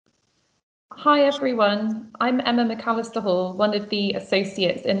Hi everyone, I'm Emma McAllister Hall, one of the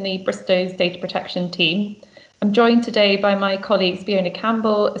associates in the Bristow's data protection team. I'm joined today by my colleagues Fiona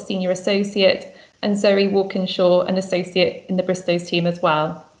Campbell, a senior associate, and Zoe Walkinshaw, an associate in the Bristow's team as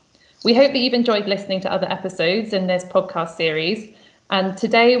well. We hope that you've enjoyed listening to other episodes in this podcast series. And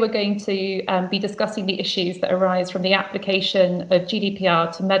today we're going to be discussing the issues that arise from the application of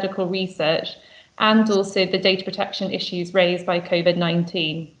GDPR to medical research and also the data protection issues raised by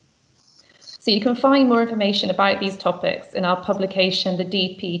COVID-19. So you can find more information about these topics in our publication, the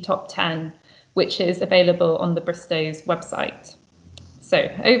DP Top 10, which is available on the Bristow's website. So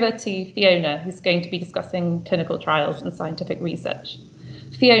over to Fiona, who's going to be discussing clinical trials and scientific research.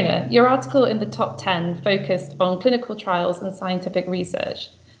 Fiona, your article in the Top 10 focused on clinical trials and scientific research.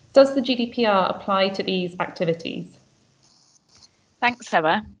 Does the GDPR apply to these activities? Thanks,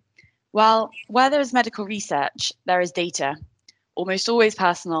 Emma. Well, where there is medical research, there is data, almost always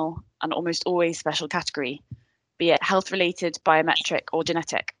personal and almost always special category, be it health-related, biometric or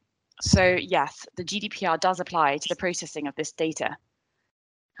genetic. So yes, the GDPR does apply to the processing of this data.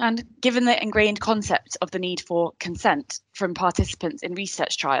 And given the ingrained concept of the need for consent from participants in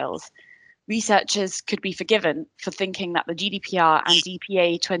research trials, researchers could be forgiven for thinking that the GDPR and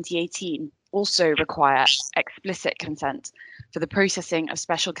DPA 2018 also require explicit consent for the processing of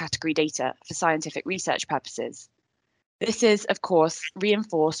special category data for scientific research purposes. This is, of course,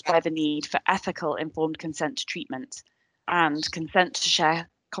 reinforced by the need for ethical informed consent to treatment and consent to share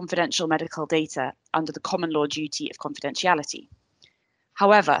confidential medical data under the common law duty of confidentiality.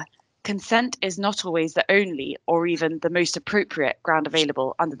 However, consent is not always the only or even the most appropriate ground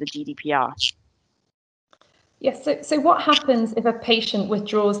available under the GDPR. Yes, so what happens if a patient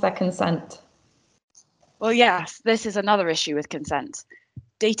withdraws their consent? Well, yes, this is another issue with consent.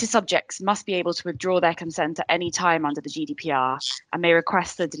 Data subjects must be able to withdraw their consent at any time under the GDPR and may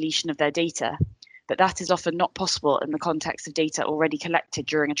request the deletion of their data, but that is often not possible in the context of data already collected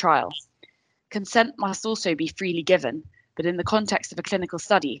during a trial. Consent must also be freely given, but in the context of a clinical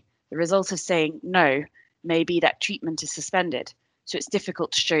study, the result of saying no may be that treatment is suspended, so it's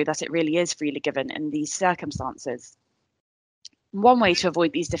difficult to show that it really is freely given in these circumstances. One way to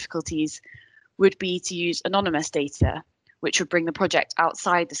avoid these difficulties would be to use anonymous data, which would bring the project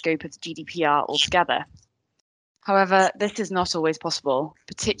outside the scope of the GDPR altogether. However, this is not always possible,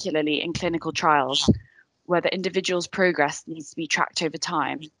 particularly in clinical trials, where the individual's progress needs to be tracked over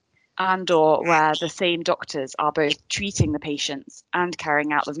time, and/or where the same doctors are both treating the patients and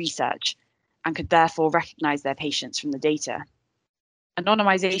carrying out the research, and could therefore recognize their patients from the data.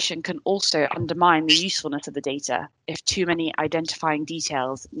 Anonymization can also undermine the usefulness of the data if too many identifying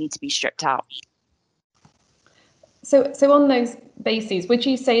details need to be stripped out. So on those bases, would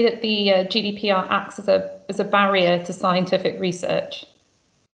you say that the GDPR acts as a barrier to scientific research?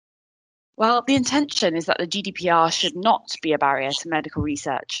 Well, the intention is that the GDPR should not be a barrier to medical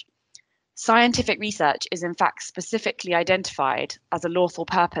research. Scientific research is in fact specifically identified as a lawful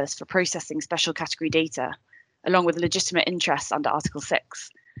purpose for processing special category data, along with legitimate interests under Article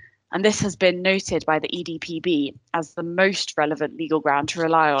 6. And this has been noted by the EDPB as the most relevant legal ground to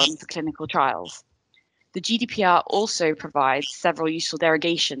rely on for clinical trials. The GDPR also provides several useful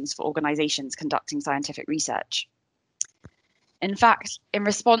derogations for organisations conducting scientific research. In fact, in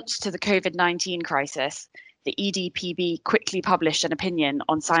response to the COVID-19 crisis, the EDPB quickly published an opinion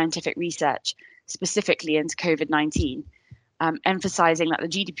on scientific research, specifically into COVID-19, emphasising that the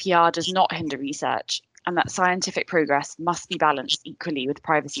GDPR does not hinder research and that scientific progress must be balanced equally with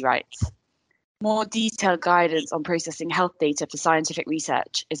privacy rights. More detailed guidance on processing health data for scientific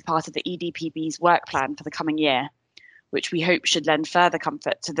research is part of the EDPB's work plan for the coming year, which we hope should lend further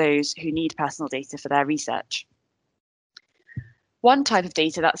comfort to those who need personal data for their research. One type of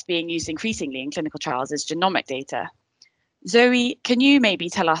data that's being used increasingly in clinical trials is genomic data. Zoe, can you maybe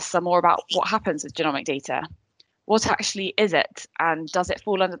tell us some more about what happens with genomic data? What actually is it, and does it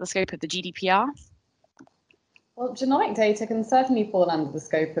fall under the scope of the GDPR? Well, genomic data can certainly fall under the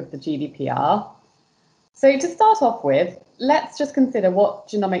scope of the GDPR. So to start off with, let's just consider what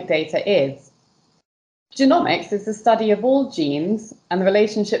genomic data is. Genomics is the study of all genes and the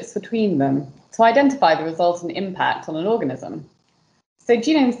relationships between them to identify the resultant impact on an organism. So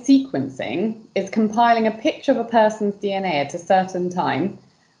genome sequencing is compiling a picture of a person's DNA at a certain time,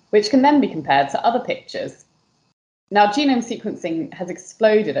 which can then be compared to other pictures. Now, genome sequencing has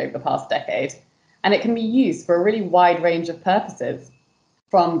exploded over the past decade, and it can be used for a really wide range of purposes,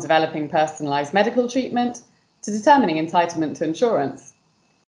 from developing personalised medical treatment to determining entitlement to insurance.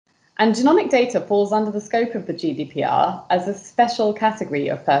 And genomic data falls under the scope of the GDPR as a special category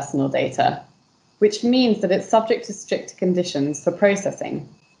of personal data, which means that it's subject to strict conditions for processing.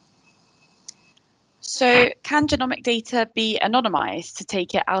 So can genomic data be anonymised to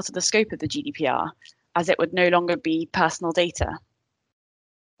take it out of the scope of the GDPR, as it would no longer be personal data?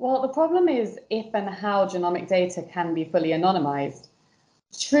 Well, the problem is if and how genomic data can be fully anonymized.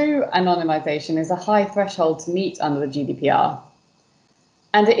 True anonymization is a high threshold to meet under the GDPR.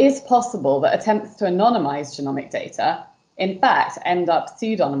 And it is possible that attempts to anonymize genomic data, in fact, end up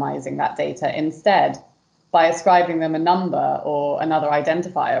pseudonymizing that data instead by ascribing them a number or another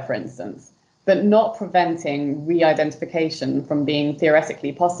identifier, for instance, but not preventing re-identification from being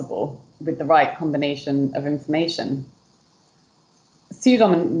theoretically possible with the right combination of information.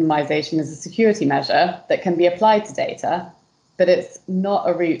 Pseudonymization is a security measure that can be applied to data, but it's not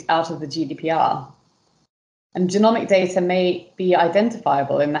a route out of the GDPR. And genomic data may be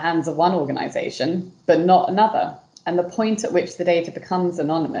identifiable in the hands of one organization, but not another. And the point at which the data becomes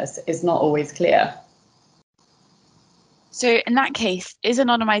anonymous is not always clear. So in that case, is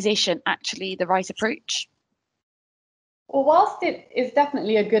anonymization actually the right approach? Well, whilst it is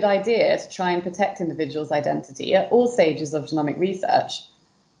definitely a good idea to try and protect individuals' identity at all stages of genomic research,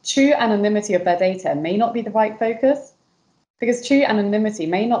 true anonymity of their data may not be the right focus, because true anonymity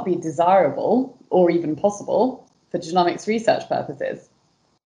may not be desirable or even possible for genomics research purposes.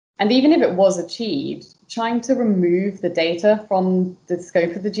 And even if it was achieved, trying to remove the data from the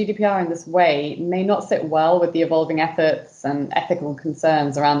scope of the GDPR in this way may not sit well with the evolving efforts and ethical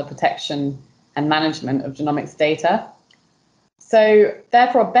concerns around the protection and management of genomics data. So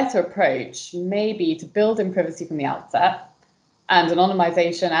therefore, a better approach may be to build in privacy from the outset, and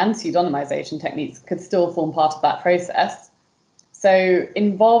anonymization and pseudonymization techniques could still form part of that process. So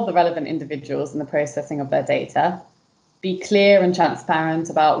involve the relevant individuals in the processing of their data, be clear and transparent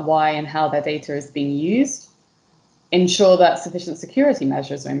about why and how their data is being used, ensure that sufficient security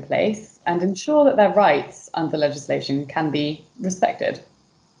measures are in place, and ensure that their rights under legislation can be respected.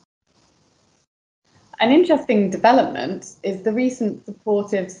 An interesting development is the recent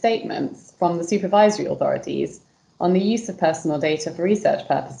supportive statements from the supervisory authorities on the use of personal data for research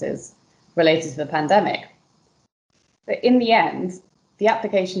purposes related to the pandemic. But in the end, the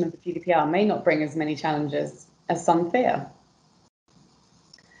application of the GDPR may not bring as many challenges as some fear.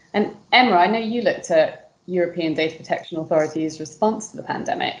 And Emma, I know you looked at European data protection authorities' response to the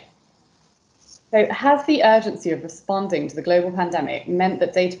pandemic. So has the urgency of responding to the global pandemic meant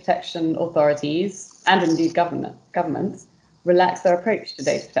that data protection authorities, and indeed governments, relax their approach to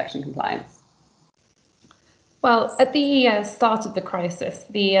data protection compliance? Well, at the start of the crisis,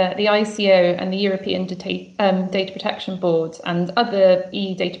 the ICO and the European Data Protection Board and other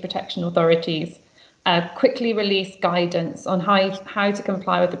EU data protection authorities quickly released guidance on how to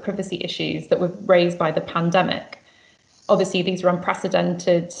comply with the privacy issues that were raised by the pandemic. Obviously, these were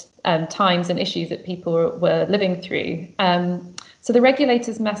unprecedented times and issues that people were living through. So the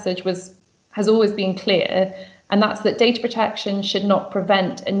regulator's message has always been clear, and that's that data protection should not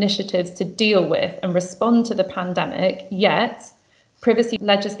prevent initiatives to deal with and respond to the pandemic, yet privacy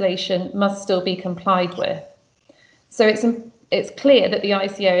legislation must still be complied with. So it's clear that the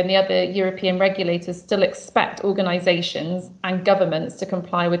ICO and the other European regulators still expect organisations and governments to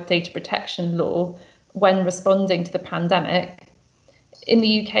comply with data protection law when responding to the pandemic. In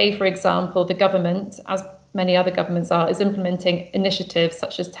the UK, for example, the government, as many other governments are, is implementing initiatives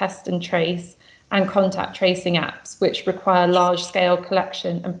such as Test and Trace and contact tracing apps, which require large-scale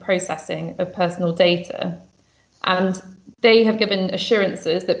collection and processing of personal data. And they have given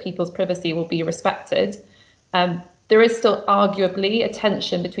assurances that people's privacy will be respected. There is still arguably a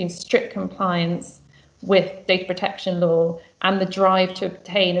tension between strict compliance with data protection law and the drive to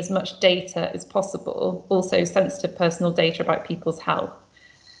obtain as much data as possible, also sensitive personal data about people's health,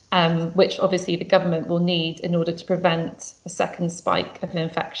 which obviously the government will need in order to prevent a second spike of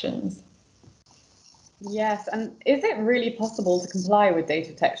infections. Yes, and is it really possible to comply with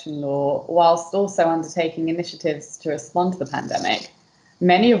data protection law whilst also undertaking initiatives to respond to the pandemic,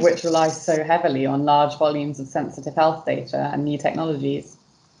 many of which rely so heavily on large volumes of sensitive health data and new technologies?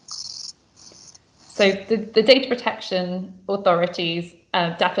 So the data protection authorities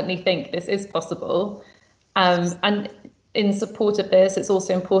definitely think this is possible. And in support of this, it's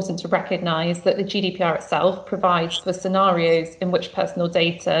also important to recognise that the GDPR itself provides for scenarios in which personal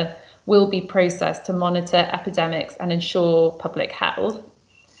data will be processed to monitor epidemics and ensure public health.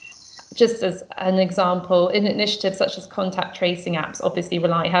 Just as an example, in initiatives such as contact tracing apps obviously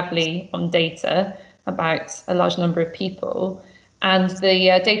rely heavily on data about a large number of people, and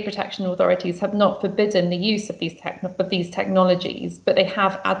the data protection authorities have not forbidden the use of these technologies, but they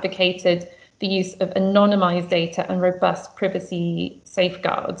have advocated the use of anonymised data and robust privacy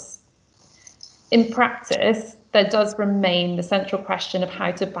safeguards. In practice, there does remain the central question of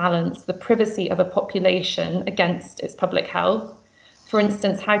how to balance the privacy of a population against its public health. For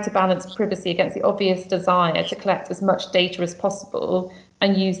instance, how to balance privacy against the obvious desire to collect as much data as possible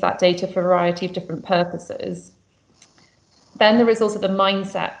and use that data for a variety of different purposes. Then there is also the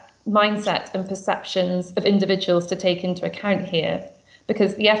mindset and perceptions of individuals to take into account here,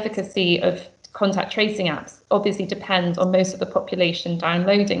 because the efficacy of contact tracing apps obviously depends on most of the population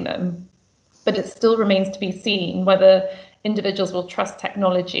downloading them. But it still remains to be seen whether individuals will trust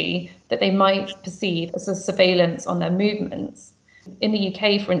technology that they might perceive as a surveillance on their movements. In the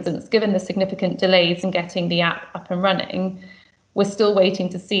UK, for instance, given the significant delays in getting the app up and running, we're still waiting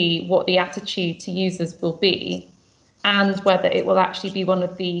to see what the attitude to users will be and whether it will actually be one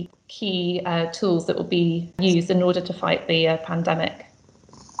of the key tools that will be used in order to fight the pandemic.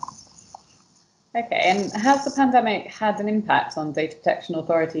 Okay, and has the pandemic had an impact on data protection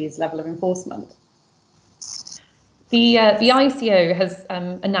authorities' level of enforcement? The ICO has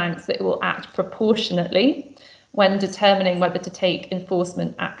announced that it will act proportionately when determining whether to take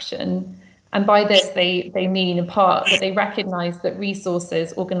enforcement action. And by this, they mean in part that they recognise that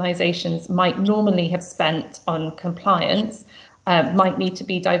resources organisations might normally have spent on compliance might need to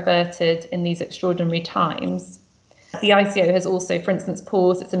be diverted in these extraordinary times. The ICO has also, for instance,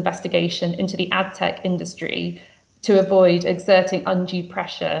 paused its investigation into the ad tech industry to avoid exerting undue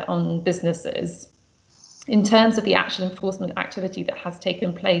pressure on businesses. In terms of the actual enforcement activity that has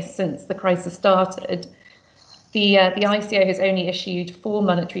taken place since the crisis started, the ICO has only issued 4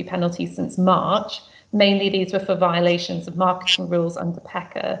 monetary penalties since March. Mainly these were for violations of marketing rules under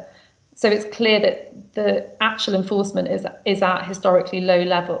PECA. So it's clear that the actual enforcement is at historically low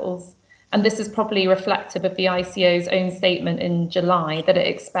levels. And this is probably reflective of the ICO's own statement in July that it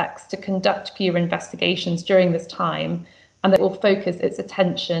expects to conduct fewer investigations during this time and that it will focus its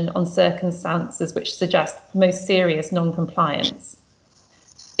attention on circumstances which suggest most serious non-compliance.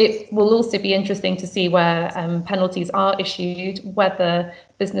 It will also be interesting to see where penalties are issued, whether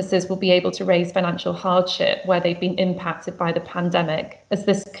businesses will be able to raise financial hardship where they've been impacted by the pandemic, as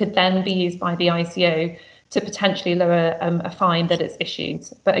this could then be used by the ICO to potentially lower a fine that it's issued.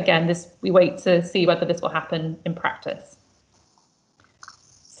 But again, we wait to see whether this will happen in practice.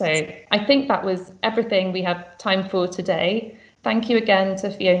 So I think that was everything we have time for today. Thank you again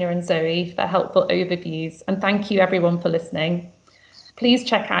to Fiona and Zoe for helpful overviews, and thank you everyone for listening. Please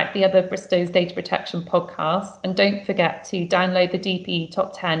check out the other Bristow's Data Protection podcasts, and don't forget to download the DPE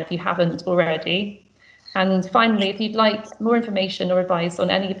Top 10 if you haven't already. And finally, if you'd like more information or advice on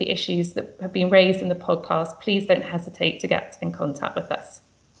any of the issues that have been raised in the podcast, please don't hesitate to get in contact with us.